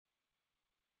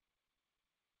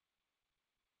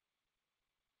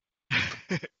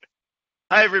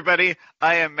Hi, everybody.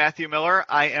 I am Matthew Miller.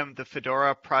 I am the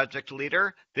Fedora project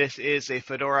leader. This is a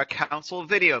Fedora Council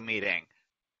video meeting.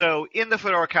 So in the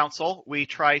Fedora Council, we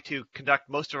try to conduct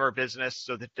most of our business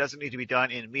so that it doesn't need to be done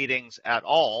in meetings at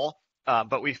all.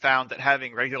 But we found that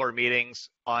having regular meetings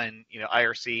on,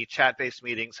 IRC chat-based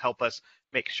meetings help us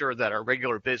make sure that our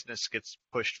regular business gets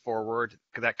pushed forward,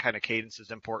 because that kind of cadence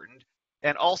is important.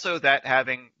 And also that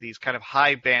having these kind of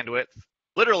high bandwidth,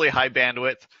 literally high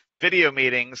bandwidth video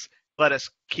meetings let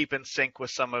us keep in sync with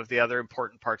some of the other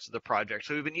important parts of the project.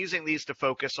 So we've been using these to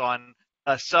focus on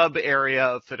a sub area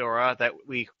of Fedora that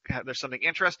there's something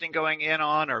interesting going in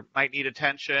on, or might need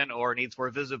attention, or needs more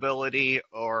visibility,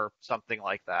 or something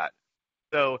like that.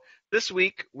 So this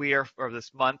week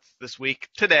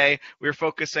today, we're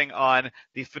focusing on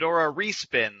the Fedora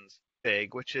Respins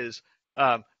SIG, which is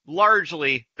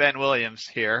largely Ben Williams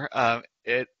here.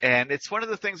 And it's one of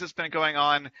the things that's been going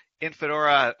on in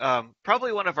Fedora,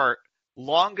 probably one of our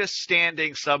longest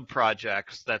standing sub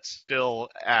projects that's still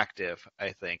active,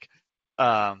 I think.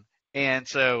 And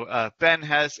so Ben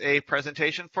has a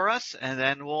presentation for us, and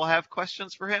then we'll have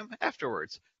questions for him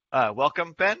afterwards.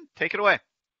 Welcome, Ben. Take it away.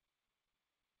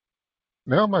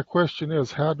 Now my question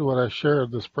is, how do I share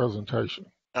this presentation?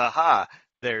 Aha,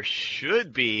 there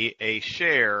should be a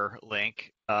share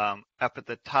link up at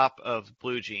the top of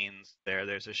BlueJeans there.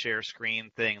 There's a share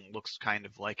screen thing, looks kind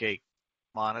of like a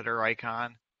monitor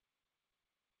icon.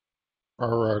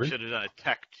 Alrighty. Should have done a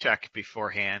tech check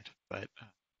beforehand, but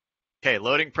okay,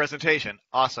 loading presentation.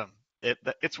 Awesome.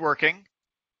 It's working.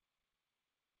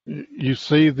 You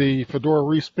see the Fedora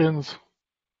Respins?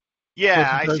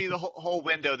 Yeah, I see the whole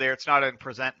window there. It's not in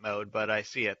present mode, but I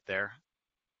see it there.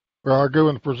 Well, I go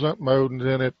into present mode and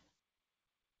then it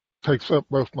takes up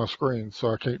both my screens,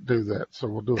 so I can't do that. So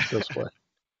we'll do it this way.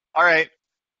 All right.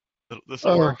 This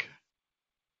will work.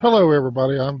 Hello,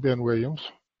 everybody. I'm Ben Williams.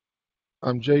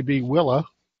 I'm JB Willa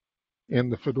in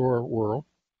the Fedora world,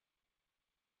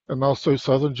 and also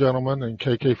Southern Gentleman and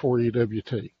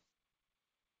KK4EWT.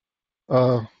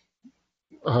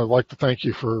 I'd like to thank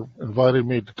you for inviting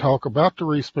me to talk about the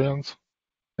respins,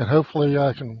 and hopefully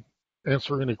I can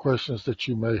answer any questions that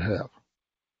you may have.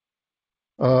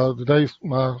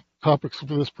 My topics for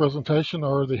this presentation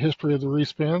are the history of the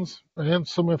respins and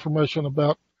some information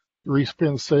about the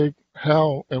respin SIG,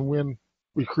 how and when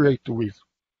we create the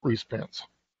respins.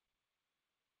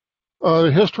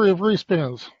 The history of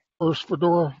respins. First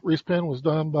Fedora respin was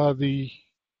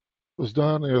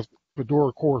done as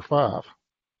Fedora Core 5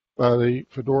 by the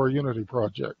Fedora Unity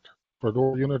Project.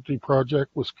 Fedora Unity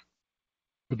Project was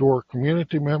Fedora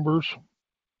community members,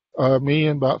 me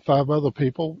and about 5 other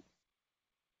people.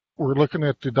 We're looking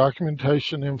at the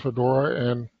documentation in Fedora,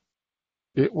 and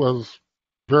it was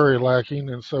very lacking,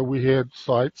 and so we had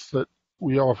sites that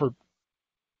we offered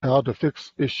how to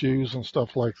fix issues and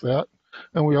stuff like that.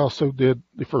 And we also did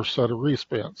the first set of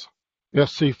respins.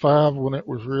 FC5, when it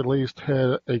was released,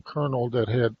 had a kernel that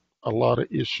had a lot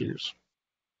of issues.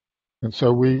 And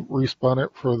so we respun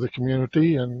it for the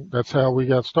community, and that's how we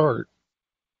got started.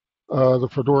 The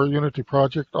Fedora Unity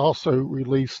Project also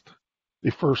released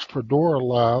the first Fedora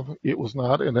Live. It was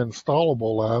not an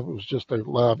installable live, it was just a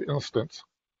live instance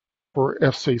for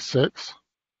FC6.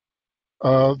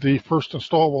 The first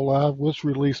installable live was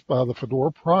released by the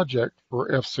Fedora Project for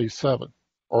FC7,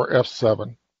 or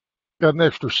F7. Got an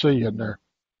extra C in there.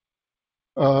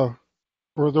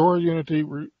 Fedora Unity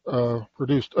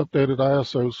produced updated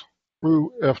ISOs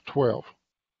through F12,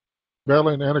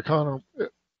 battling Anaconda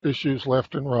issues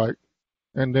left and right,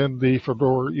 and then the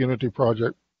Fedora Unity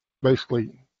Project basically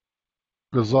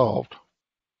dissolved.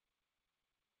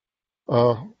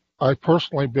 I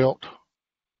personally built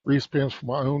respins for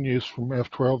my own use from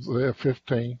F12 to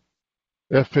F15.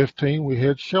 F15, we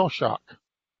had shell shock.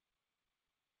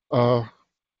 And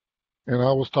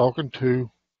I was talking to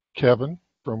Kevin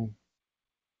from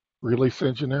Release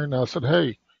Engineering, and I said,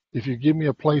 hey, if you give me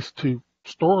a place to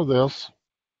store this,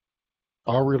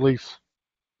 I'll release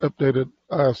updated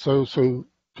ISO so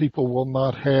people will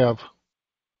not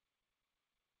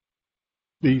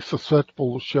be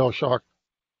susceptible to shell shock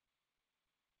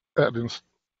at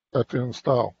the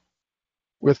install.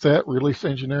 With that, Release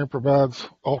Engineering provides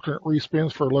alternate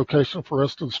respins for a location for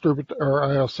us to distribute our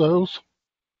ISOs.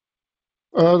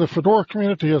 The Fedora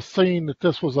community has seen that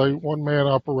this was a one-man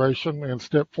operation and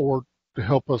stepped forward to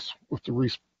help us with the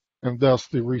respin, and thus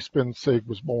the Respin SIG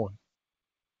was born.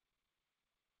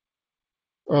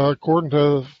 According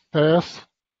to FAS,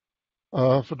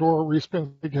 Fedora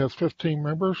Respin SIG has 15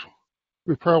 members.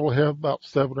 We probably have about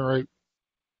 7 or 8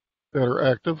 that are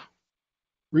active.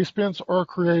 Respins are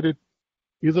created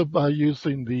either by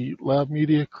using the Live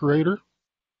Media Creator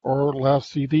or Live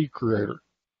CD Creator.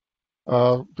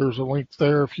 There's a link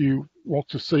there if you want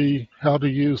to see how to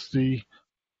use the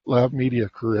Live Media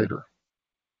Creator.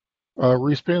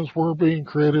 Respins were being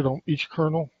created on each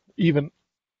kernel,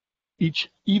 each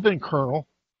even kernel.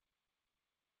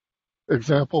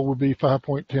 Example would be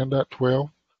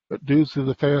 5.10.12, but due to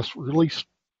the fast release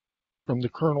from the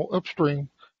kernel upstream,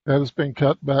 that has been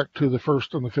cut back to the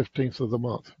 1st and the 15th of the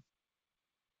month.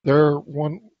 There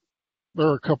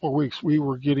are a couple of weeks we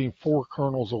were getting 4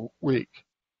 kernels a week.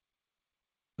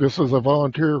 This is a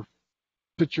volunteer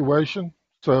situation,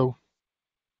 so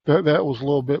that was a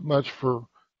little bit much to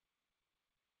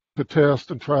test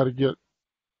and try to get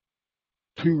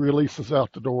 2 releases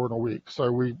out the door in a week.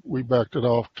 So we backed it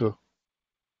off to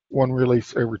 1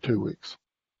 release every 2 weeks.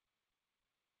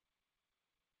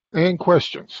 And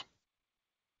questions?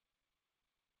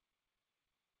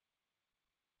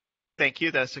 Thank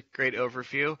you. That's a great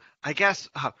overview. I guess,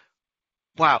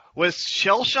 wow, was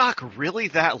shell shock really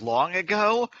that long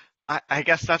ago? I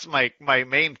guess that's my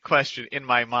main question in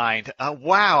my mind.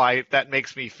 Wow, that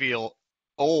makes me feel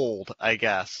old, I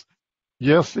guess.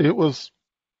 Yes, it was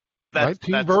That's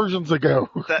 19 versions ago.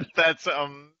 that's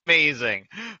amazing.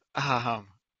 I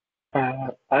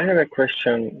have a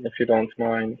question, if you don't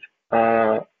mind.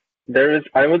 I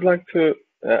would like to,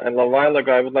 a while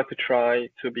ago, I would like to try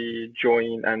to be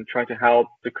join and try to help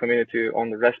the community on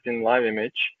the Respin live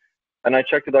image. And I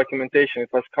checked the documentation. It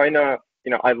was kind of,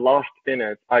 I lost in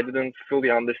it. I didn't fully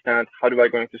understand how do I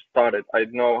going to start it. I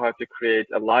know how to create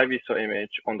a live ISO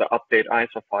image on the update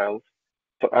ISO files.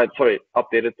 So,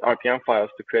 updated RPM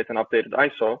files to create an updated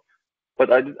ISO.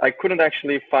 But I couldn't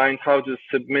actually find how to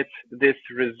submit this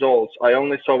results. I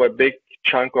only saw a big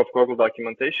chunk of Google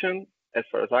documentation, as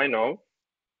far as I know,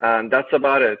 and that's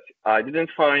about it. I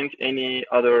didn't find any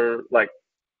other like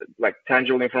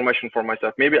tangible information for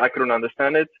myself. Maybe I couldn't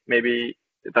understand it. Maybe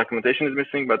the documentation is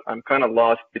missing, but I'm kind of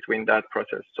lost between that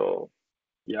process. So,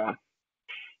 yeah.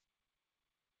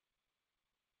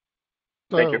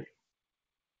 Thank you.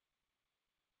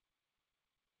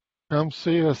 Come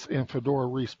see us in Fedora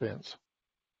Respins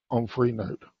on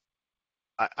Freenode.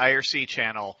 IRC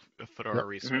channel, Fedora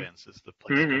Respins is the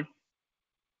place.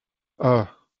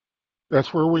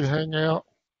 That's where we hang out.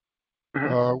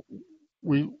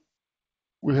 We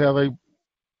have a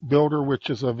builder, which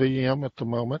is a VM at the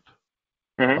moment.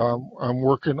 I'm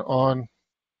working on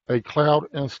a cloud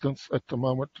instance at the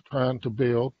moment trying to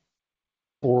build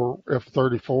for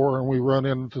F34, and we run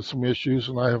into some issues,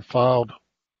 and I have filed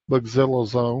Bugzilla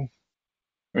Zone.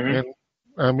 And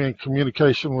I'm in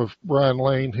communication with Brian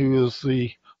Lane, who is the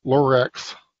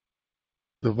Lorax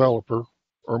developer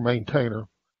or maintainer,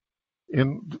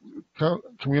 in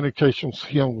communications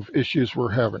with him with issues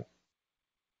we're having.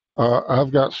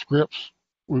 I've got scripts.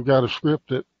 We've got a script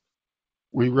that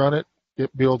we run it.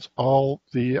 It builds all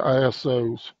the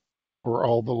ISOs for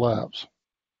all the labs.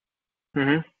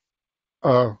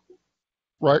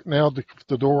 Right now, the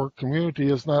Fedora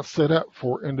community is not set up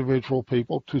for individual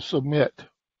people to submit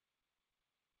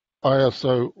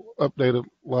updated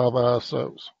live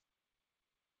ISOs.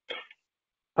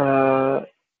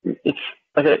 It's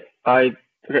okay.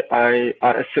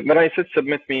 When I said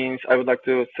submit means I would like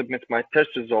to submit my test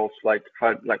results,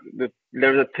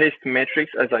 there's a test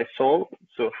matrix as I saw,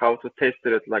 so how to test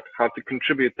it, like how to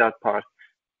contribute that part.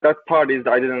 That part is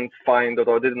I didn't find it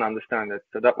or didn't understand it,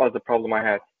 so that was the problem I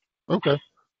had. Okay.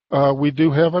 We do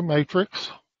have a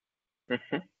matrix.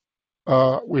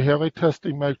 We have a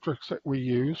testing matrix that we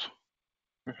use.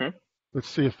 Let's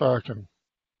see if I can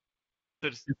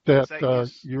get that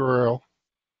URL.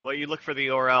 Well, you look for the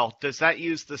URL. Does that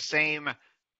use the same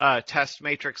test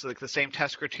matrix, like the same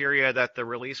test criteria that the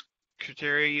release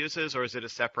criteria uses, or is it a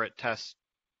separate test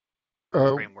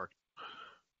framework?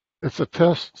 It's a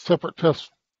separate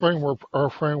test framework. Our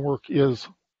framework is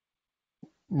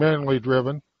manually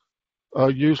driven.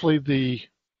 Usually the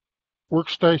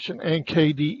workstation and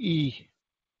KDE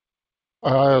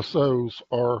ISOs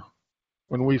are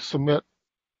when we submit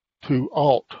to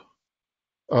Alt.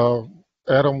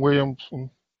 Adam Williamson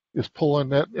is pulling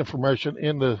that information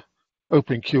into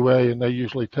OpenQA, and they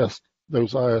usually test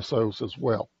those ISOs as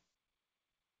well.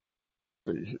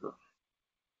 Let's see here.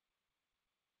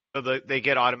 So they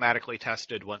get automatically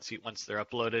tested once they're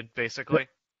uploaded, basically?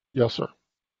 Yes, sir.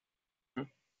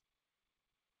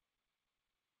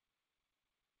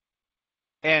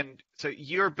 And so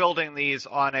you're building these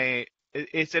on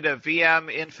is it a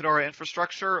VM in Fedora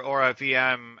infrastructure or a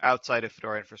VM outside of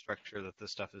Fedora infrastructure that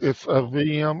this stuff is? It's a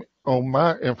VM on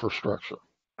my infrastructure.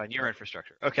 On your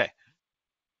infrastructure. Okay.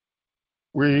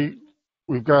 We've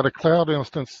got a cloud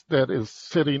instance that is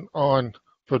sitting on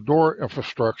Fedora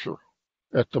infrastructure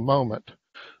at the moment.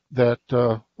 that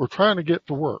we're trying to get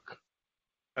to work.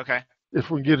 Okay. If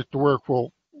we can get it to work,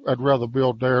 I'd rather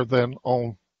build there than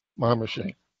on my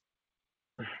machine.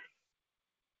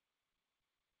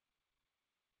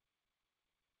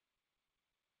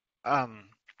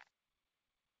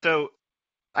 So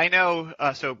I know,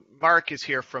 so Mark is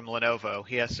here from Lenovo.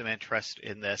 He has some interest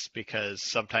in this because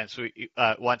sometimes we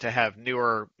want to have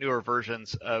newer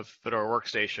versions of Fedora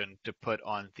Workstation to put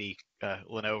on the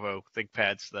Lenovo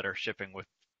ThinkPads that are shipping with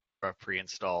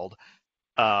pre-installed.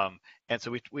 And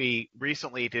so we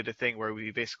recently did a thing where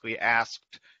we basically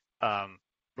asked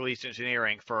release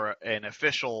engineering for an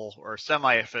official or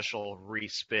semi-official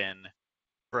respin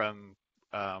from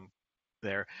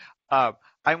there.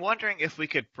 I'm wondering if we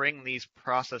could bring these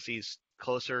processes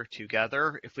closer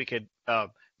together, if we could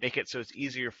make it so it's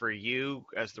easier for you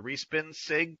as the Respins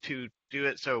SIG to do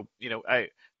it. So,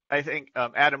 I think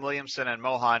Adam Williamson and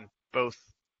Mohan both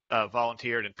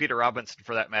volunteered, and Peter Robinson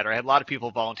for that matter. I had a lot of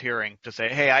people volunteering to say,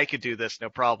 hey, I could do this, no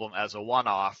problem, as a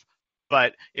one-off.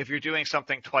 But if you're doing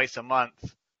something twice a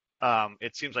month,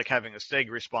 it seems like having a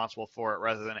SIG responsible for it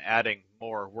rather than adding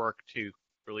more work to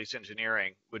release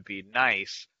engineering would be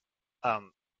nice.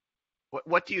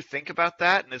 What do you think about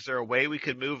that? And is there a way we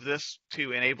could move this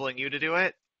to enabling you to do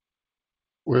it?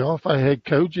 Well, if I had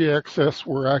Koji access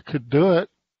where I could do it,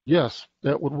 yes,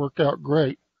 that would work out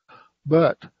great.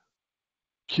 But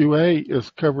QA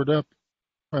is covered up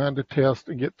trying to test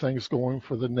and get things going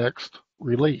for the next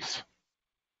release.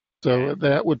 So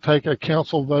that would take a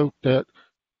council vote that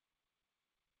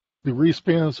the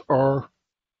respins are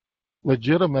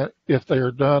legitimate if they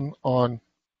are done on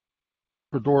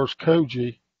Fedora's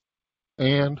Koji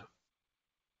and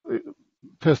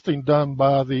testing done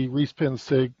by the Respin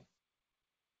SIG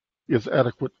is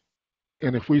adequate.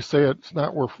 And if we say it's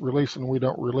not worth releasing, we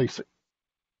don't release it.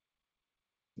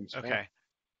 Okay.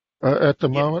 At the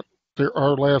moment,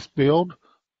 our last build,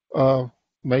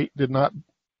 Mate did not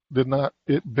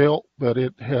it built, but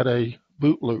it had a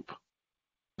boot loop.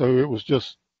 So it was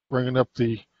just bringing up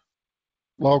the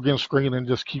login screen and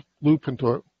just keep looping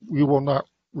to it. We will not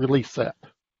release that.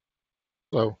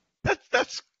 So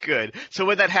that's good. So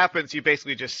when that happens, you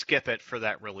basically just skip it for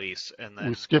that release, and then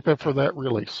we skip it for that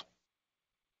release.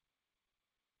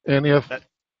 And if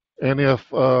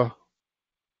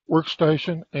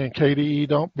Workstation and KDE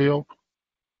don't build,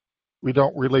 we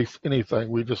don't release anything.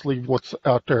 We just leave what's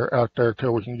out there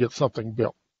till we can get something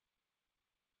built.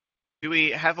 Do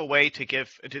we have a way to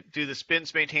do the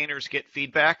spins maintainers get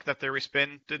feedback that their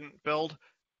respin didn't build?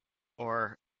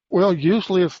 Or well,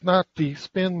 usually it's not the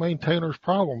spin maintainer's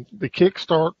problem. The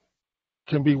Kickstart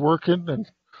can be working,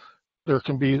 and there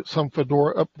can be some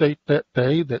Fedora update that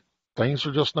day that things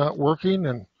are just not working,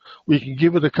 and we can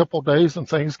give it a couple of days and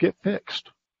things get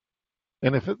fixed.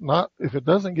 And if it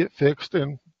doesn't get fixed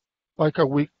in like a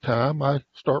week time, I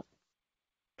start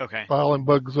filing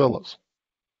Bugzillas.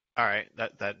 All right,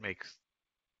 that makes.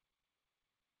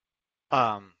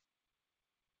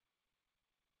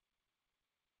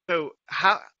 So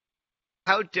how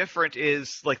different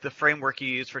is like the framework you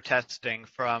use for testing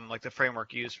from like the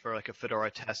framework used for like a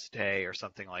Fedora test day or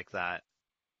something like that?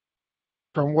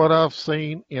 From what I've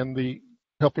seen in the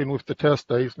helping with the test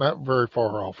days, not very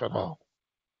far off at all.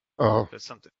 That's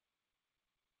something.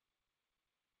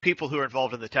 People who are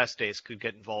involved in the test days could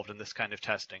get involved in this kind of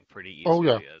testing pretty easily. Oh,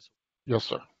 yeah. Yes,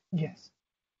 sir. Yes.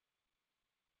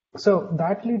 So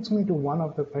that leads me to one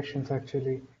of the questions,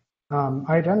 actually.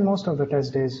 I run most of the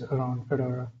test days around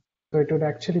Fedora. So it would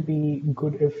actually be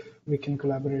good if we can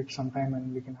collaborate sometime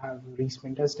and we can have a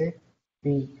respin test day.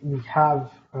 We have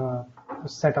a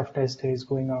set of test days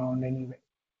going around anyway.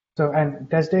 So, and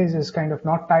test days is kind of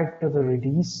not tied to the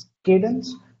release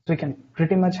cadence. So we can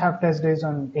pretty much have test days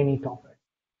on any topic.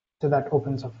 So that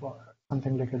opens up for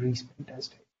something like a respin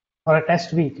test day or a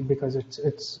test week, because it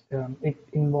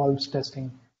involves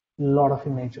testing a lot of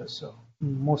images. So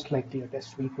most likely a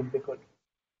test week would be good.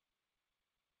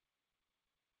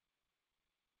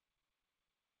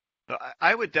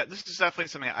 This is definitely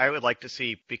something I would like to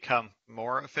see become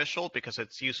more official, because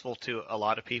it's useful to a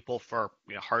lot of people for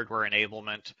hardware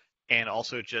enablement, and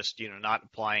also just not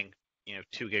applying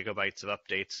 2 gigabytes of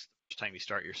updates each time you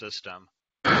start your system.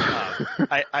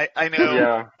 I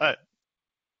know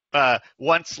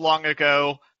once long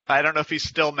ago, I don't know if he's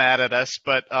still mad at us,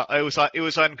 but it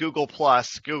was on Google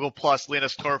Plus. Google Plus,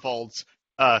 Linus Torvalds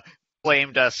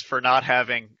blamed us for not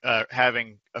having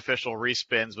official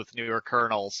respins with newer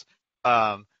kernels.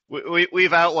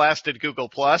 We've outlasted Google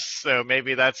Plus, so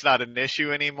maybe that's not an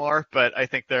issue anymore. But I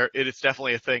think it is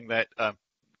definitely a thing that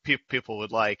people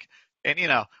would like, and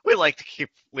we like to keep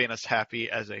Linus happy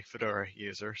as a Fedora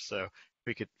user. So if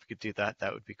we could do that,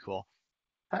 that would be cool.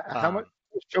 How much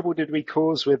trouble did we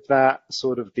cause with that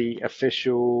sort of the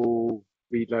official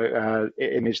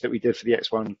image that we did for the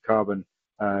X1 Carbon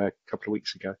a couple of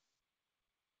weeks ago?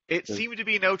 It seemed to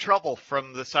be no trouble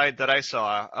from the side that I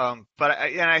saw, but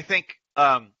I think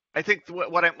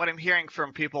what I'm hearing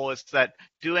from people is that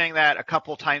doing that a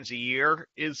couple times a year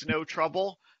is no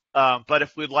trouble. But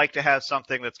if we'd like to have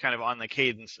something that's kind of on the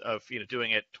cadence of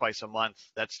doing it twice a month,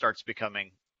 that starts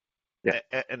becoming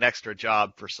an extra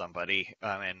job for somebody,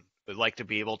 and we'd like to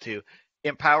be able to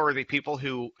empower the people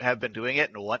who have been doing it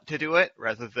and want to do it,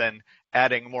 rather than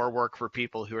adding more work for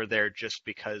people who are there just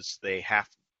because they have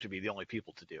to be the only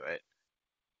people to do it.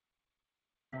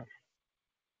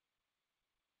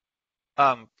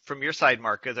 From your side,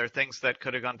 Mark, are there things that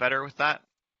could have gone better with that?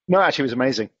 No, actually, it was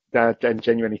amazing. And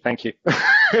genuinely, thank you.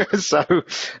 I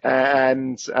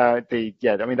mean,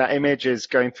 that image is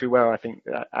going through well. I think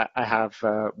I have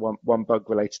one bug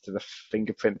related to the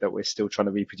fingerprint that we're still trying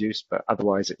to reproduce, but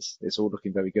otherwise it's all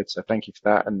looking very good. So thank you for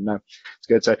that. And it's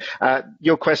good. So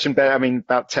your question, Ben, I mean,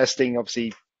 about testing,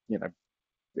 obviously,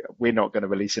 we're not going to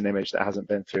release an image that hasn't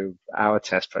been through our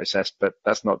test process, but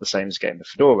that's not the same as getting the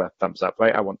Fedora thumbs up,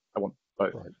 right? I want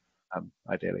both, right.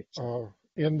 Ideally.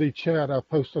 In the chat, I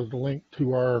posted a link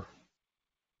to our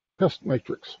test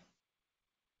matrix.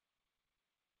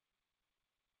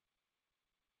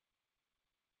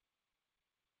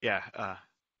 Yeah.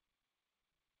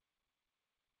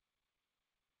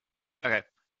 Okay.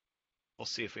 We'll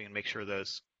see if we can make sure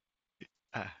those.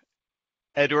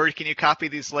 Edward, can you copy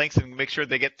these links and make sure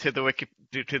they get to the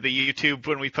to the YouTube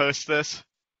when we post this?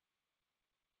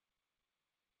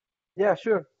 Yeah,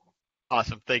 sure.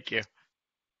 Awesome. Thank you.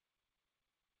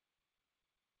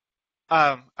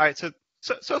 All right.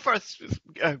 So far it's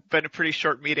been a pretty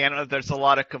short meeting. I don't know if there's a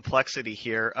lot of complexity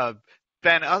here.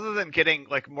 Ben, other than getting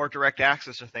more direct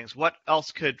access to things, what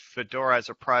else could Fedora as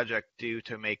a project do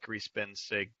to make Respins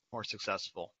SIG more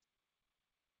successful?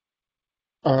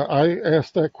 I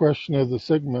asked that question of the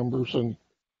SIG members, and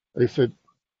they said,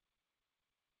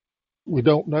 we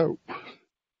don't know.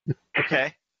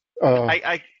 Okay.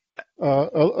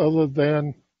 Other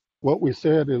than what we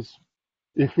said is,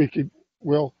 if we could,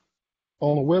 on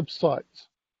the websites,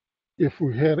 if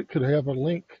we could have a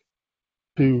link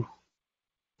to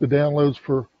the downloads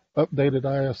for updated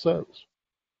ISOs.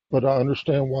 But I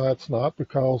understand why it's not,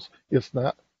 because it's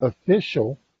not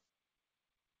official.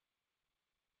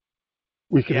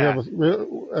 We could have a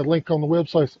link on the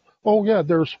website. Oh, yeah,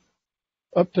 there's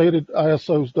updated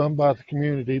ISOs done by the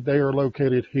community. They are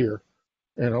located here,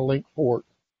 and a link for it.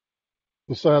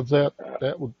 Besides that,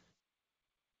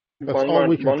 that's all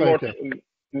we can think of.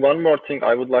 One more thing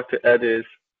I would like to add is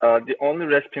the only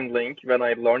Respin link when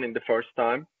I learned it the first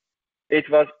time, it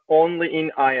was only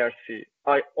in IRC.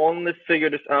 I only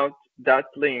figured this out, that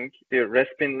link, the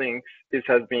Respin links, this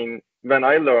has been, when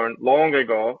I learned long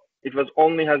ago, it was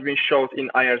only has been shown in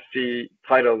IRC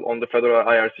title on the Fedora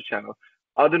IRC channel.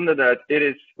 Other than that, it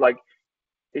is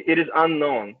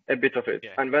unknown, a bit of it.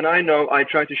 Yeah. And when I know, I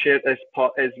try to share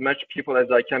as much people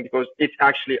as I can, because it's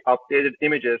actually updated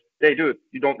images. They do.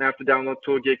 You don't have to download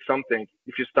 2 gig something.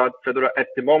 If you start Fedora at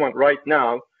the moment, right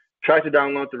now, try to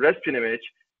download the Respin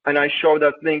image, and I show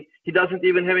that link. He doesn't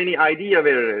even have any idea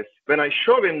where it is. When I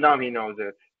show him now, he knows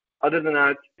it. Other than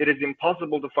that, it is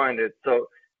impossible to find it. So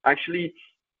actually,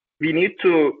 we need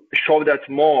to show that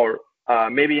more,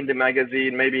 maybe in the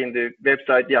magazine, maybe in the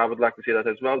website. Yeah, I would like to see that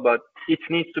as well, but it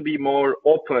needs to be more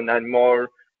open and more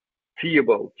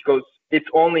seeable, because it's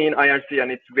only in IRC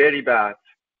and it's very bad.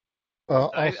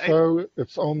 Also,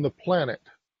 it's on the Planet.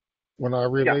 When I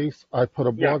release, I put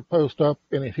a blog post up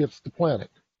and it hits the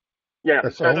Planet. Yeah,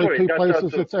 that's the only 2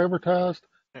 places it's advertised,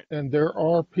 and there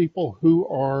are people who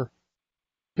are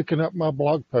picking up my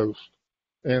blog post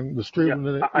and distributing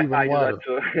it even wider.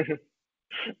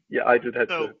 Yeah, I do that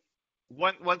too.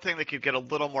 One thing that could get a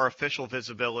little more official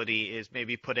visibility is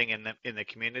maybe putting in the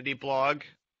community blog.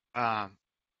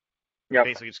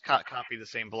 Basically, just copy the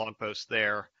same blog post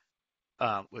there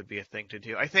would be a thing to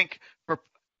do. I think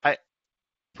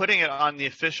putting it on the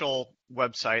official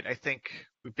website, I think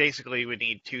we would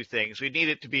need 2 things. We need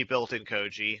it to be built in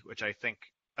Koji, which I think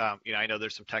I know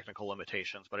there's some technical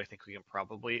limitations, but I think we can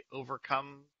probably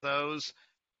overcome those.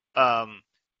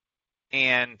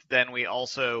 And then we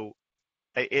also,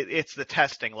 it's the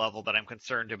testing level that I'm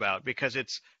concerned about, because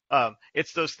it's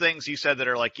those things you said that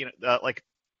are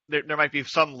there might be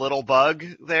some little bug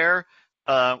there,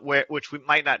 which we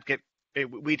might not get.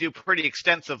 We do pretty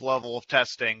extensive level of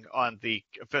testing on the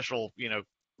official,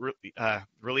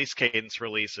 release cadence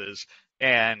releases,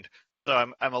 and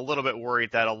so I'm a little bit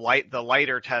worried that the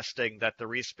lighter testing that the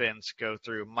respins go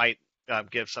through might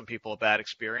give some people a bad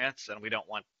experience, and we don't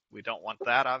want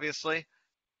that, obviously.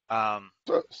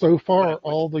 So far, But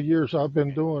all the years I've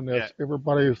been doing yeah, this,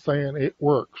 everybody is saying it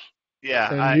works.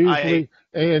 yeah,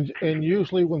 And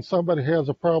usually when somebody has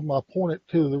a problem, I point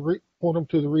them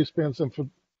to the respins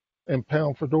and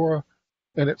pound Fedora,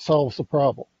 and it solves the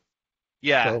problem.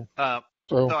 yeah. So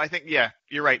So I think, yeah,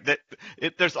 you're right. That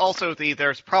there's also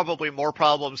there's probably more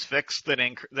problems fixed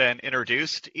than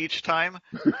introduced each time.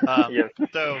 Yes.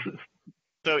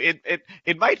 So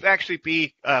it might actually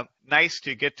be nice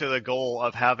to get to the goal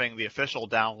of having the official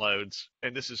downloads,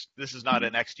 and this is not a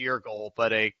next year goal,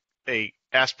 but a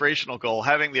aspirational goal.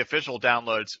 Having the official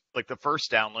downloads, like the first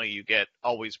download you get,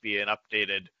 always be an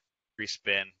updated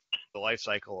respin, the life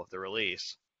cycle of the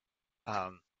release.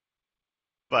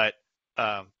 But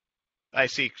I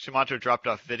see Shimanto dropped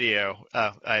off video,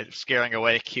 scaring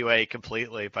away QA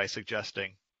completely by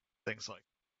suggesting things like.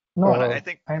 No, But I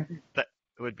think that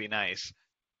would be nice.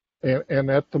 and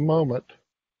at the moment,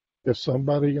 if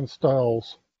somebody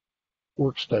installs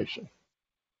Workstation,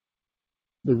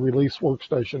 the release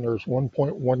Workstation, there's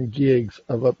 1.1 gigs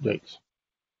of updates.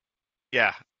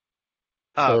 Yeah.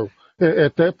 So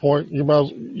at that point, you might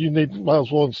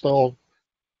as well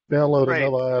download Right.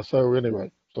 another ISO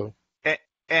anyway. So.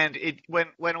 And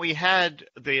when we had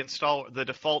the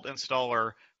default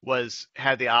installer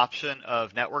had the option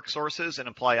of network sources and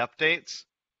apply updates.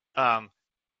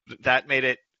 That made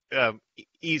it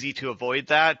easy to avoid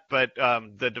that, but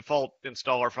the default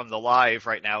installer from the live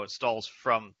right now installs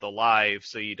from the live,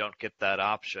 so you don't get that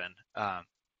option.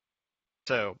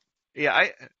 So yeah,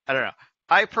 I don't know.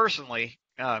 I personally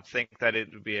think that it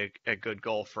would be a good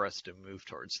goal for us to move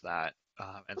towards that,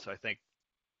 and so I think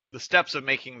the steps of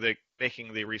making the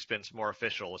respins more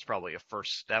official is probably a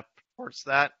first step towards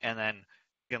that, and then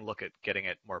you can look at getting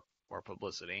it more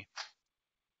publicity.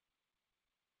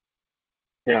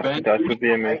 Yeah, that would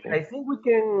be amazing. I think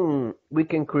we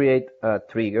can create a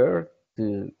trigger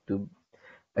to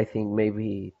I think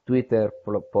maybe Twitter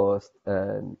post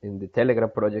and in the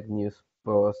Telegram project news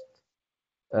post,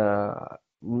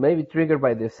 maybe triggered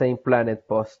by the same Planet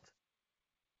post.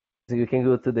 So you can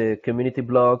go to the community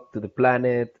blog, to the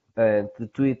Planet, and to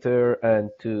Twitter, and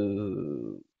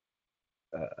to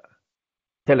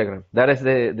Telegram. That is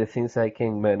the things I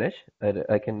can manage.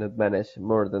 I cannot manage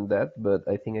more than that, but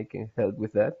I think I can help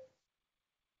with that.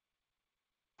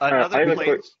 Another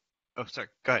place. Oh, sorry.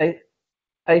 Go ahead.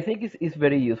 I think it's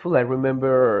very useful. I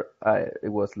remember it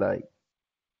was like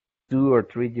 2 or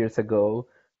 3 years ago,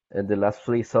 and the last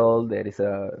Fleasol, there is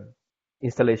a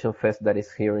installation fest that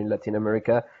is here in Latin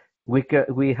America.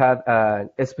 We had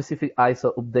a specific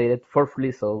ISO updated for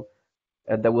Fleasol,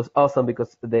 and that was awesome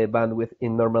because the bandwidth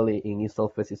normally in install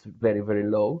fest is very, very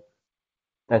low,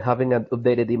 and having an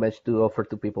updated image to offer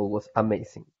to people was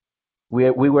amazing. We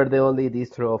were the only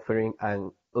distro offering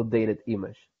an updated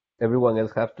image. Everyone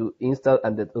else have to install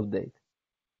and then update.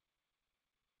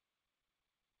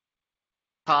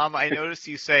 Tom, I noticed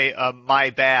you say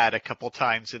 "my bad" a couple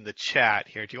times in the chat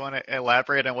here. Do you want to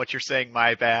elaborate on what you're saying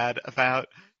 "my bad" about?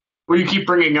 Well, you keep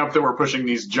bringing up that we're pushing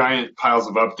these giant piles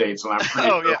of updates, and I'm pretty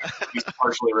sure he's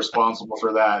partially responsible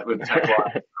for that with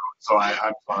TechLive. So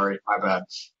I'm sorry, my bad.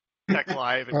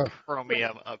 TechLive and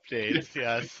Chromium updates,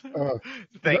 yes.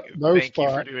 Thank you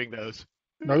for doing those.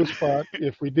 No spot.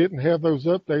 If we didn't have those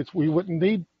updates, we wouldn't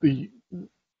need the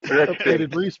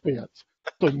updated respins.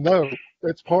 So no,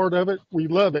 that's part of it. We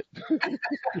love it.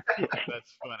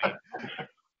 That's funny.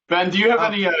 Ben, do you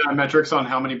have any metrics on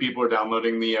how many people are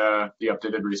downloading the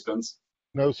updated respins?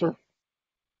 No, sir.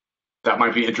 That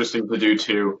might be interesting to do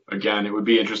too. Again, it would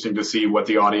be interesting to see what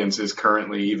the audience is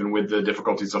currently, even with the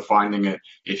difficulties of finding it.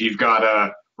 If you've got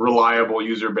a reliable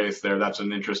user base there, that's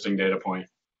an interesting data point.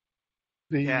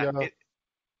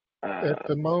 At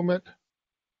the moment,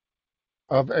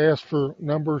 I've asked for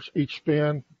numbers each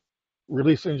spin.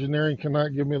 Release engineering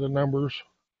cannot give me the numbers.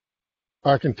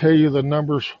 I can tell you the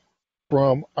numbers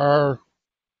from our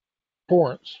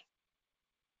torrents.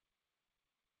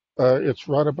 It's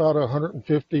right about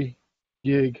 150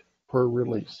 gig per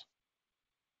release.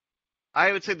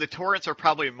 I would say the torrents are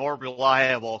probably more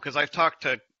reliable because I've talked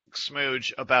to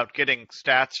Smooge about getting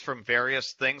stats from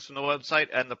various things from the website,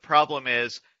 and the problem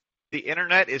is the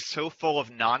internet is so full of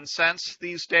nonsense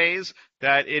these days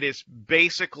that it is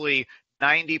basically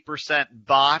 90%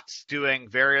 bots doing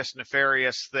various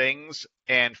nefarious things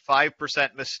and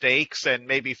 5% mistakes and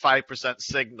maybe 5%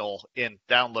 signal in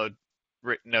download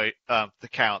the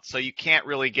count. So you can't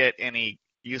really get any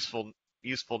useful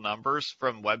numbers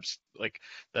from like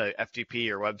the FTP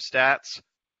or web stats.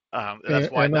 That's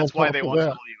why they won't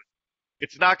tell you.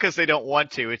 It's not because they don't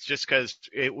want to. It's just because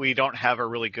we don't have a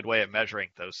really good way of measuring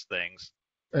those things.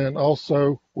 And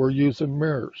also, we're using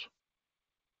mirrors.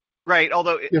 Right.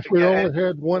 Although, If we yeah, only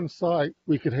had one site,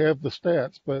 we could have the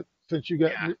stats. But since you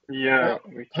got Yeah,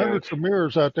 we can't. hundreds of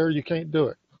mirrors out there, you can't do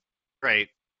it. right.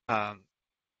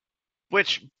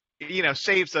 Which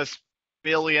saves us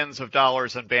billions of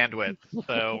dollars in bandwidth.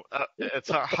 So it's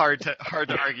hard to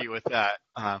argue with that.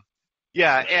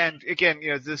 Yeah, and again,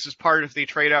 this is part of the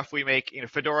trade-off we make.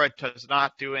 Fedora does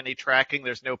not do any tracking.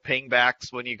 There's no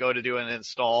pingbacks when you go to do an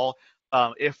install.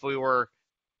 If we were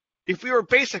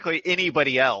basically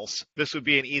anybody else, this would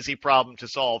be an easy problem to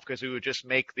solve because we would just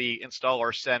make the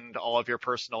installer send all of your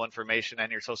personal information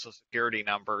and your social security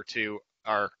number to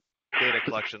our data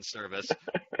collection service,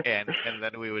 and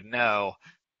then we would know.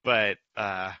 But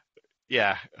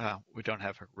we don't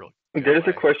have a real. There is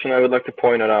a question I would like to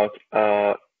point out.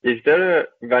 Is there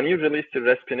when you release the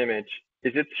Respin image,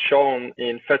 is it shown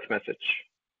in fetch message?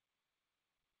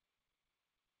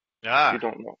 You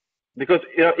don't know. Because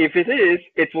if it is,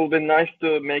 it will be nice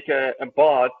to make a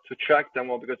bot to track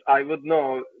them all, because I would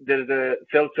know there's a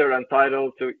filter and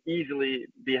title to easily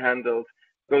be handled,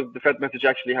 because the fetch message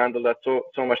actually handled that so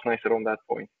much nicer on that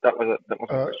point. That was a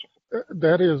question.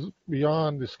 That is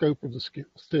beyond the scope of the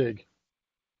SIG.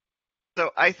 So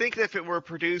I think that if it were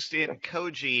produced in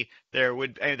Koji, there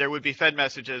would be Fed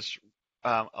messages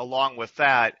along with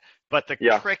that. But the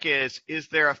trick is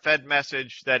there a Fed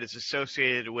message that is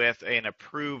associated with an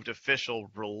approved official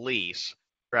release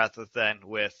rather than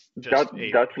with just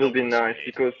that will be nice,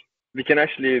 because we can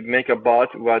actually make a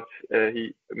bot. What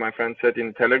my friend said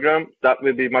in Telegram, that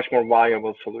will be much more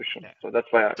viable solution. Yeah. So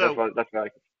that's why.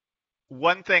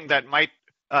 One thing that might.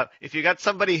 If you got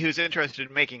somebody who's interested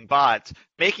in making bots,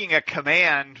 making a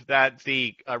command that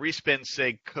the Respins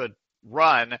SIG could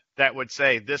run that would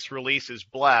say this release is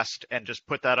blessed and just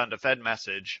put that onto Fed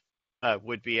message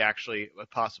would be actually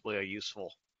possibly a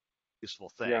useful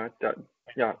thing.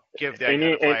 Give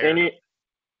the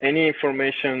any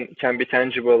information can be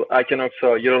tangible. I can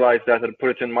also utilize that and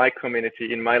put it in my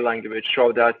community, in my language,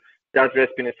 show that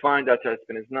Respin is fine, that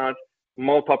Respin is not.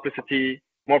 More publicity,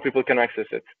 more people can access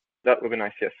it. That would be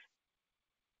nice, yes.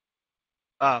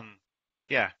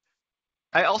 Yeah.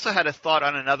 I also had a thought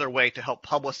on another way to help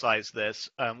publicize this.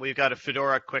 We've got a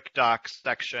Fedora Quick Doc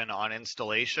section on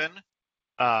installation,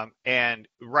 and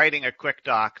writing a quick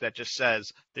doc that just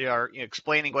says they are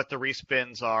explaining what the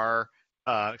respins are,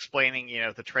 explaining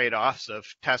the trade-offs of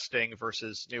testing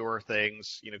versus newer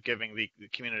things, giving the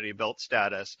community built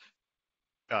status,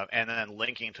 and then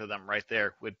linking to them right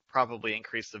there would probably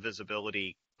increase the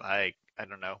visibility by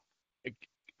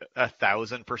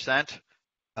 1,000%.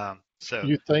 So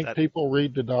you think people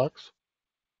read the docs?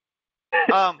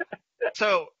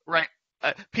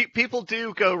 People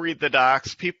do go read the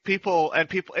docs. People,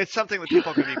 it's something that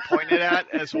people can be pointed at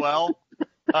as well.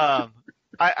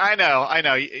 I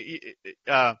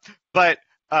know. But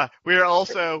we're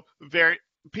also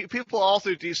people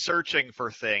also do searching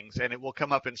for things, and it will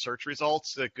come up in search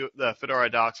results. The Fedora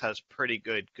docs has pretty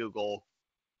good Google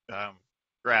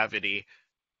gravity,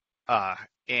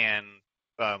 and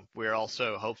we're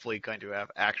also hopefully going to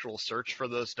have actual search for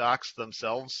those docs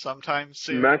themselves sometime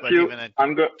soon. Matthew,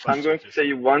 I'm going to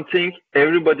say one thing.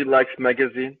 Everybody likes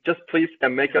magazine. Just please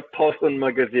make a post on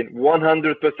magazine.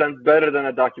 100% better than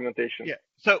a documentation. Yeah.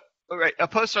 So, a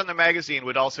post on the magazine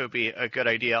would also be a good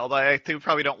idea. Although I think we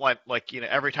probably don't want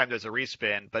every time there's a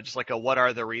respin, but just what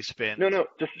are the respins? No.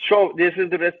 Just show this is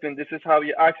the respin. This is how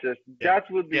you access. Yeah. That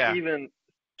would be even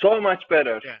so much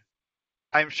better. Yeah.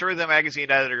 I'm sure the magazine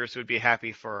editors would be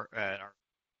happy for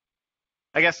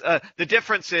I guess the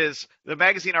difference is the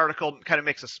magazine article kind of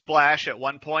makes a splash at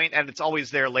one point and it's always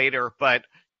there later, but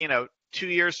 2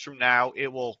 years from now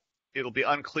it'll be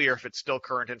unclear if it's still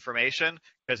current information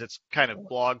because it's kind of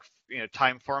blog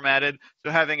time formatted.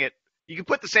 So having it, you can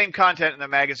put the same content in the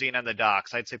magazine and the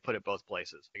docs. I'd say put it both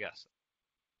places, I guess.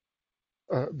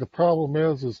 The problem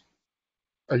is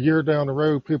a year down the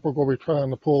road people are going to be trying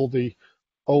to pull the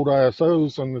old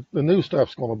ISOs and the new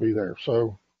stuff's going to be there.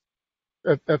 So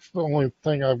that's the only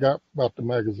thing I've got about the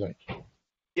magazine.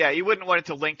 Yeah, you wouldn't want it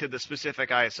to link to the specific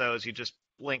ISOs. You just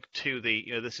link to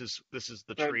the, this is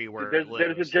the tree where it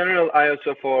lives. There's a general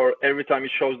ISO for every time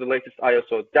it shows the latest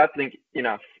ISO. That link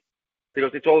enough,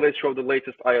 because it always shows the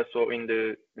latest ISO in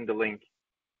the link.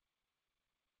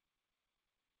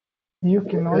 You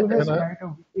can always try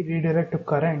to redirect to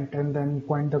current and then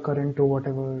point the current to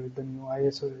whatever the new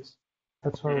ISO is.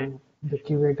 That's how the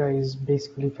QA guys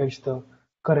basically fetch the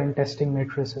current testing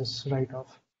matrices right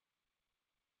off.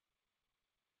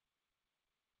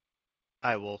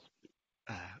 I will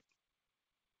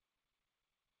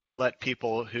let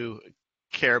people who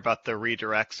care about the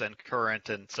redirects and current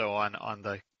and so on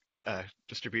the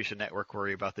distribution network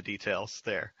worry about the details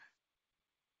there.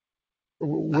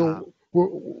 That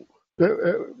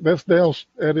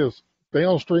is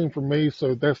downstream from me,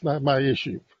 so that's not my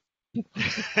issue.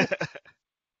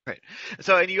 Right.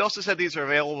 So, and you also said these are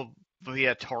available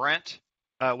via torrent.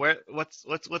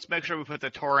 Let's make sure we put the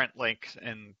torrent link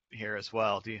in here as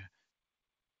well.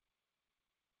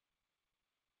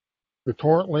 The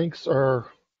torrent links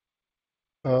are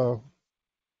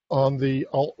on the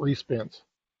alt respins.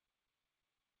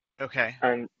 Okay.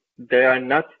 And they are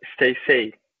not stay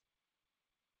safe.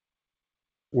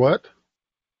 What?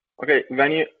 Okay,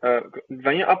 when you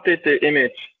update the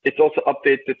image, it also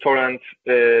updates the torrent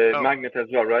magnet as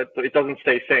well, right? So it doesn't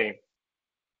stay same.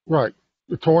 Right.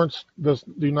 The torrents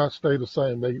do not stay the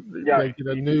same. They get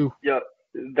a new. Yeah,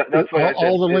 that's why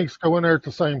all the links go in there at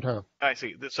the same time. I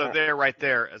see. So they're right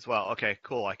there as well. Okay,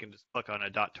 cool. I can just click on a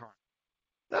 .torrent.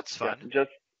 That's fun. Yeah,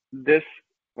 just this.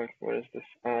 Where is this?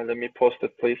 Let me post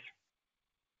it, please.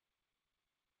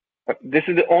 This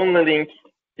is the only link.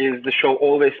 Is the show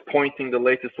always pointing the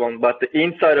latest one, but the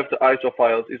inside of the ISO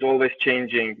files is always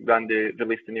changing when they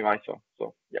release the new ISO.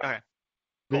 So yeah. Okay.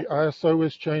 The ISO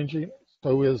is changing,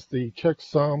 so is the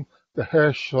checksum, the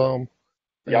hash sum,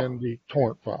 and the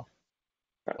torrent file.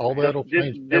 All that'll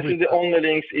change. This is the only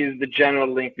links is the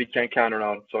general link we can count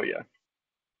on. So yeah.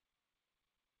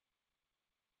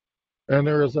 And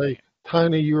there is a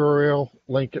tiny URL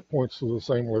link that points to the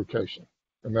same location,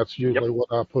 and that's usually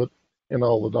what I put in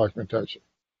all the documentation.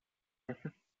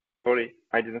 Sorry,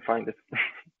 I didn't find it.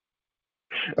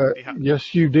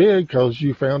 Yes, you did, because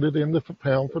you found it in the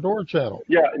Pound Fedora channel.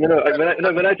 Yeah, when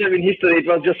I type in history, it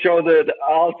will just show the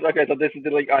alt. Okay, so this is the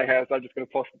link I have, so I'm just going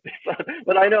to post this.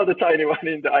 But I know the tiny one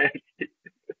in the IRC.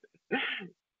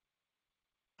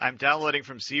 I'm downloading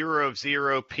from 0 of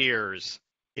 0 peers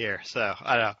here, so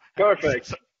I don't know.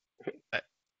 Perfect.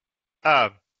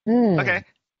 Okay.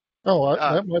 Oh,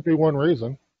 that might be one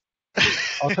reason.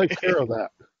 I'll take care of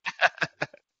that.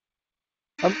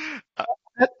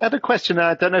 I had a question.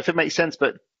 I don't know if it makes sense,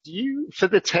 but for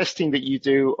the testing that you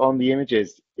do on the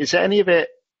images, is any of it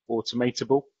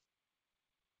automatable?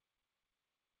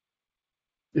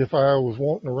 If I was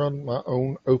wanting to run my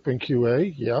own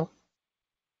OpenQA, yeah.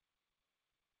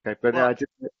 Okay, but I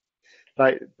didn't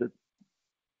like.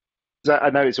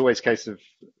 I know it's always a case of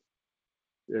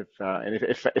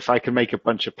if I can make a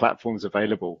bunch of platforms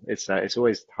available, it's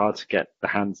always hard to get the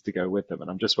hands to go with them, and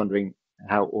I'm just wondering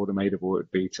how automatable it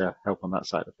would be to help on that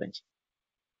side of things.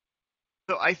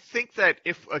 So I think that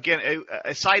if, again,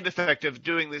 a side effect of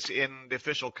doing this in the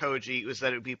official Koji was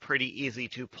that it would be pretty easy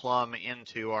to plumb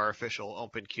into our official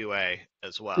OpenQA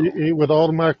as well. It would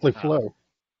automatically flow.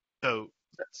 So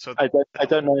I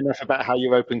don't know enough about how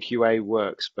your OpenQA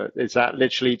works, but is that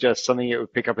literally just something that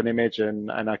would pick up an image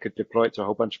and I could deploy it to a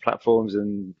whole bunch of platforms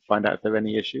and find out if there are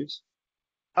any issues?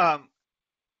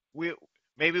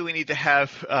 Maybe we need to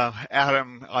have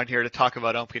Adam on here to talk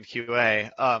about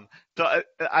OpenQA. So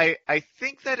I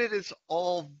think that it is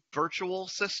all virtual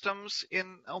systems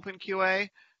in OpenQA.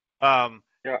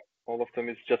 Yeah, all of them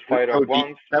is just fired up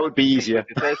once. That would be easier.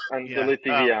 And delete the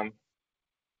VM.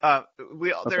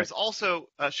 There's also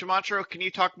Shumatro. Can you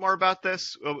talk more about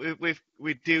this?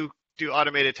 We do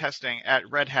automated testing at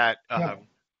Red Hat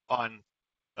on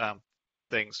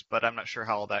things, but I'm not sure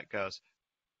how all that goes.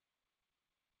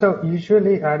 So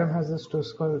usually Adam has this tool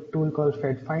called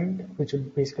FedFind, which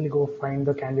would basically go find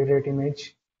the candidate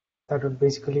image that would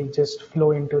basically just flow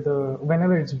into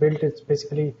whenever it's built, it's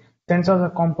basically sends out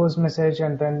a compose message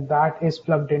and then that is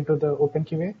plugged into the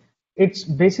OpenQA. It's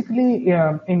basically,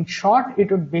 in short,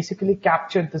 it would basically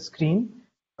capture the screen.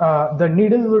 The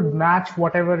needle would match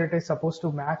whatever it is supposed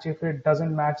to match. If it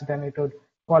doesn't match, then it would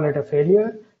call it a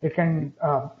failure.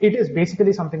 It is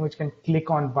basically something which can click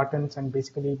on buttons and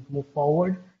basically move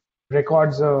forward.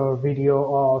 Records a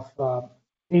video of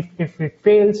if it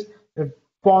fails,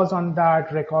 pause on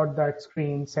that, record that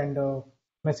screen, send a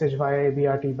message via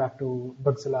ABRT back to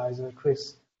Bugzilla as a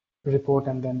Chris report,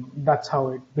 and then that's how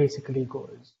it basically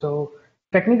goes. So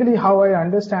technically, how I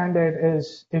understand it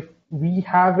is if we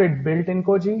have it built in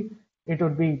Koji, it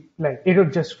would be like it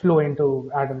would just flow into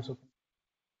Adam's Open.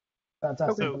 That's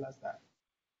as simple as that.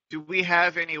 Do we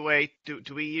have any way, do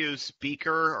we use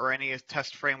Beaker or any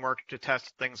test framework to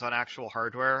test things on actual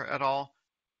hardware at all?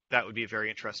 That would be very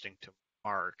interesting to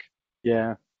Mark.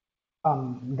 Yeah.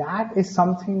 That is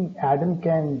something Adam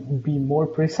can be more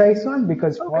precise on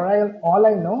because all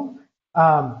I know,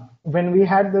 when we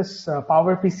had this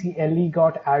PowerPC LE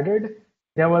got added,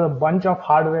 there was a bunch of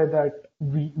hardware that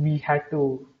we had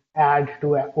to add to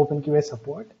OpenQA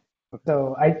support.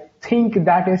 So I think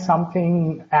that is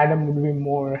something Adam would be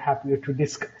more happy to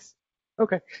discuss.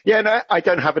 Okay. Yeah, no, I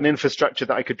don't have an infrastructure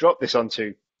that I could drop this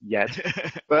onto yet,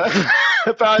 but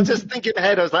but I was just thinking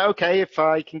ahead. I was like, okay, if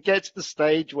I can get to the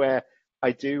stage where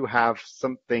I do have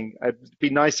something, it'd be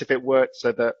nice if it worked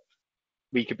so that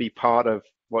we could be part of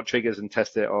what triggers and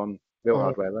test it on real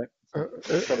hardware, right?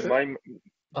 So my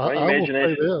I will say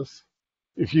imagination. this.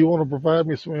 If you want to provide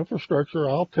me some infrastructure,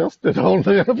 I'll test it on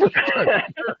the infrastructure.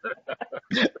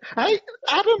 Hey,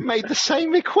 Adam made the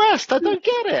same request. I don't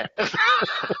get it.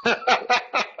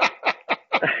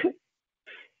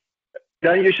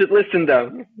 Then you should listen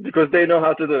them because they know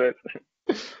how to do it.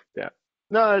 Yeah.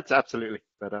 No, it's absolutely.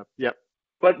 But yeah.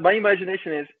 But my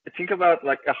imagination is think about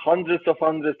like hundreds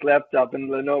laptop in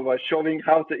Lenovo showing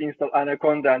how to install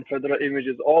Anaconda and Fedora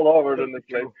images all over the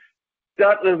place.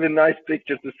 That will be a nice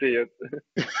picture to see it.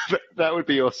 That would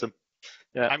be awesome.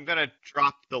 Yeah. I'm gonna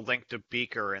drop the link to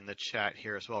Beaker in the chat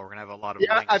here as well. We're gonna have a lot of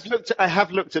Yeah, links. I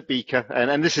have looked at Beaker,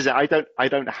 and this is it. I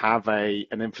don't have an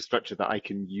infrastructure that I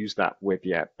can use that with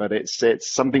yet, but it's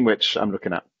something which I'm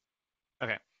looking at.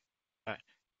 Okay.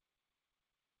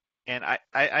 And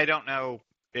I don't know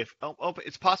if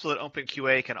it's possible that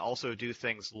OpenQA can also do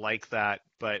things like that,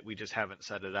 but we just haven't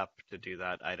set it up to do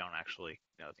that. I don't actually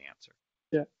know the answer.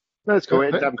 Yeah, no, that's cool.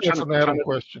 That's an Adam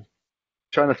question.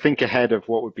 Trying to think ahead of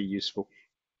what would be useful.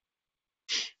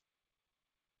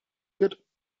 Good.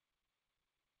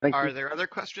 Thank you. Are there other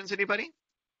questions, anybody?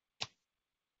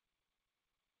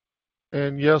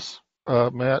 And yes,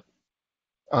 Matt,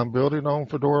 I'm building on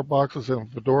Fedora boxes and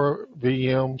Fedora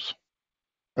VMs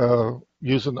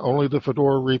using only the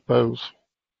Fedora repos.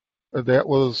 That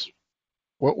was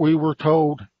what we were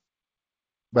told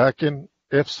back in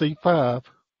FC5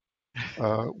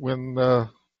 when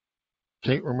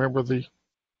can't remember the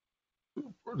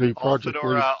project.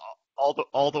 Fedora,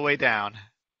 all the way down.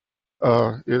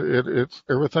 It's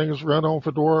everything is run on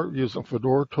Fedora using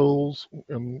Fedora tools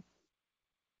and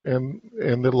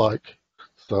the like.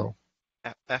 So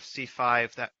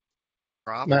FC5, that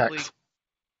probably Max.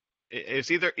 It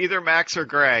was either Max or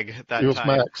Greg at that time. It was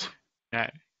Max. Yeah.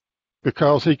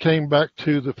 Because he came back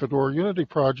to the Fedora Unity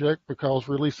project because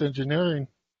release engineering,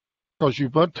 because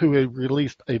Ubuntu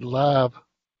released a live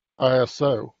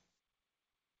ISO,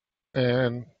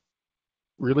 and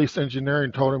release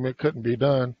engineering told him it couldn't be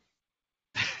done.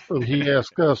 So he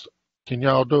asked us, can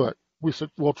y'all do it? We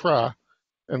said, we'll try.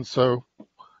 And so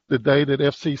the day that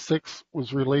FC6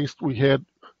 was released, we had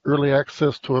early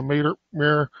access to a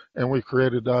mirror, and we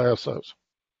created the ISOs.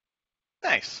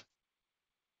 Nice.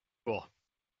 Cool.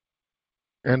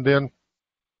 And then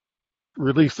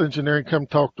release engineering come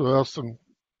talk to us, and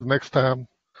the next time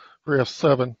for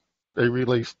F7, they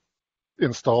released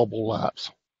installable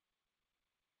labs.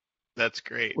 That's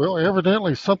great. Well,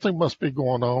 evidently something must be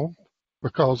going on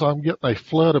because I'm getting a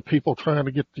flood of people trying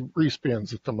to get the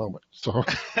respins at the moment. So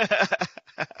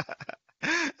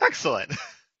excellent.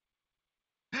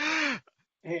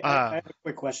 Hey, I have a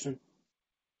quick question.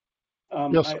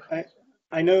 Yes, sir.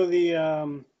 I know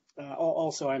the.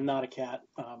 Also, I'm not a cat.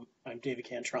 I'm David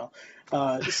Cantrell.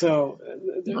 So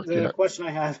the question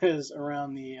I have is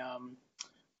around the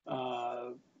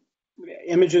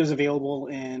images available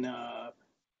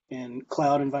in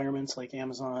cloud environments like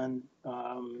Amazon,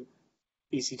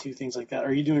 EC2, things like that.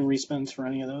 Are you doing respins for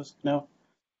any of those? No.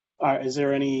 Is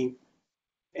there any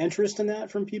interest in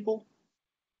that from people?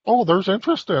 Oh, there's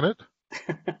interest in it.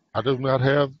 I don't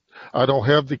have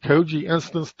the Koji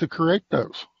instance to create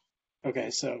those.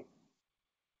 Okay, so,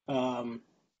 all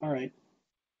right.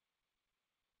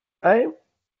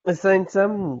 Since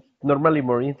I'm normally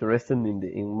more interested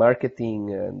in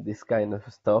marketing and this kind of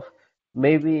stuff,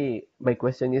 maybe my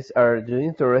question is: are you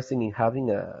interested in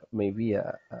having maybe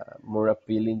a more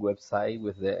appealing website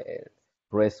with a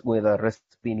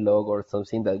Respin log or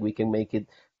something that we can make it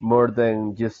more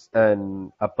than just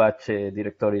an Apache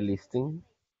directory listing?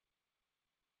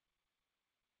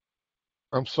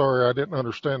 I'm sorry, I didn't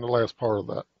understand the last part of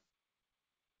that.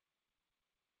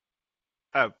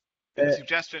 The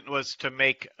suggestion was to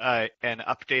make an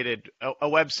updated a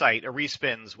website, a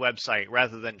Respins website,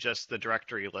 rather than just the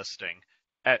directory listing.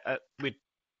 We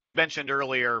mentioned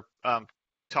earlier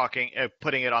putting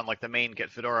it on like the main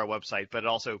Get Fedora website, but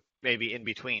also maybe in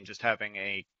between, just having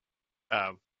a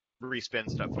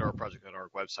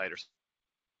respins.fedoraproject.org website or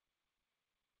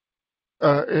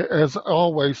something. As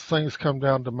always, things come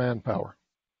down to manpower.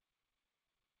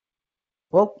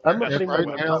 Well, I'm And offering right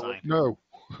the now, manpower. no.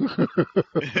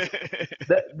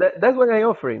 That's what I'm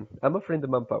offering. I'm offering the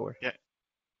manpower. Yeah.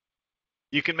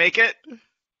 You can make it?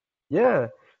 Yeah.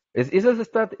 It's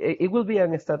just a it will be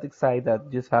an static site that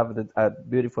just have a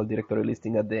beautiful directory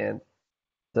listing at the end.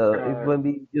 So it won't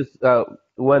be just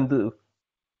one do.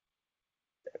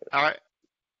 All right.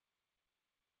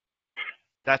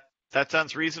 That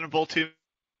sounds reasonable to me.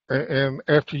 And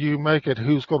after you make it,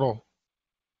 who's going to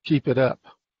keep it up?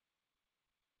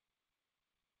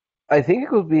 I think it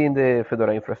could be in the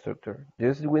Fedora infrastructure.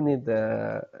 Just we need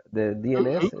the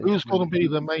DNS. Who's going to be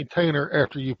the maintainer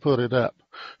after you put it up?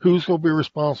 Who's going to be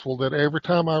responsible that every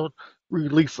time I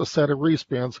release a set of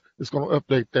respins, it's going to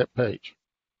update that page?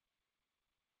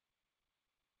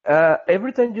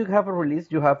 Every time you have a release,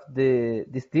 you have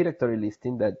this directory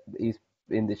listing that is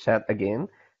in the chat again,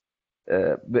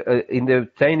 in the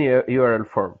tiny URL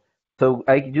form. So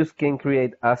I just can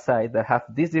create a site that have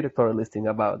this directory listing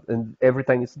about, and every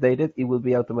time it's dated, it will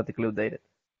be automatically updated.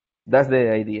 That's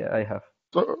the idea I have.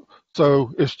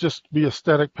 So it's just be a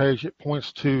static page. It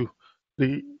points to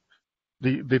the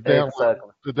download,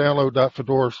 Exactly. the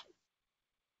download.fedora's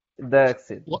That's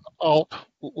it. alt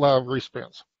live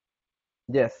respins.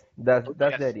 Yes, that's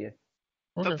Yes. the idea.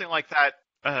 Okay. Something like that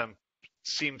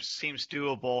seems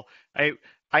doable.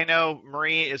 I know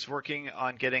Marie is working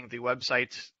on getting the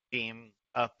website theme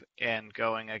up and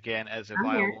going again as a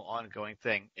viable ongoing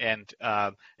thing, and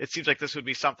it seems like this would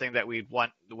be something that we'd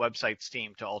want the website's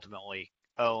team to ultimately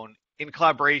own in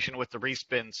collaboration with the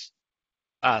Respins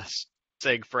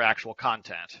SIG for actual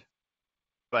content.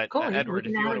 But Cool. Edward,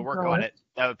 if you want to work on it,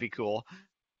 that would be cool.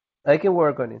 I can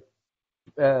work on it.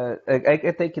 I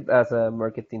can take it as a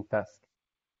marketing task.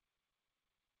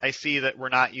 I see that we're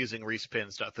not using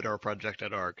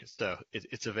respins.fedoraproject.org, so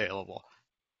it's available.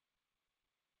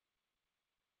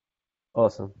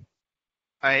 Awesome.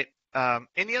 All right.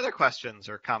 Any other questions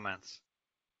or comments?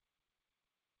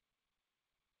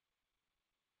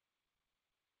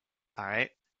 All right.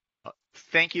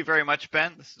 Thank you very much,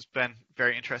 Ben. This has been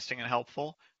very interesting and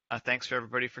helpful. Thanks for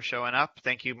everybody for showing up.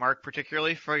 Thank you, Mark,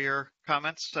 particularly for your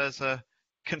comments as a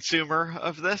consumer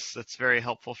of this. It's very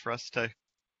helpful for us to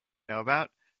know about.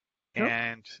 Sure.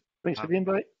 And thanks for the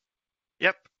invite.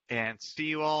 Yep. And see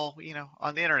you all,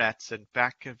 on the internet and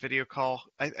back a video call.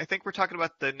 I think we're talking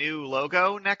about the new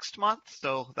logo next month,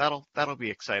 so that'll be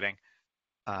exciting.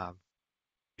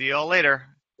 See you all later.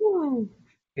 Ooh.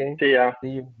 Okay. See ya.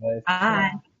 See you guys.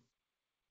 Bye.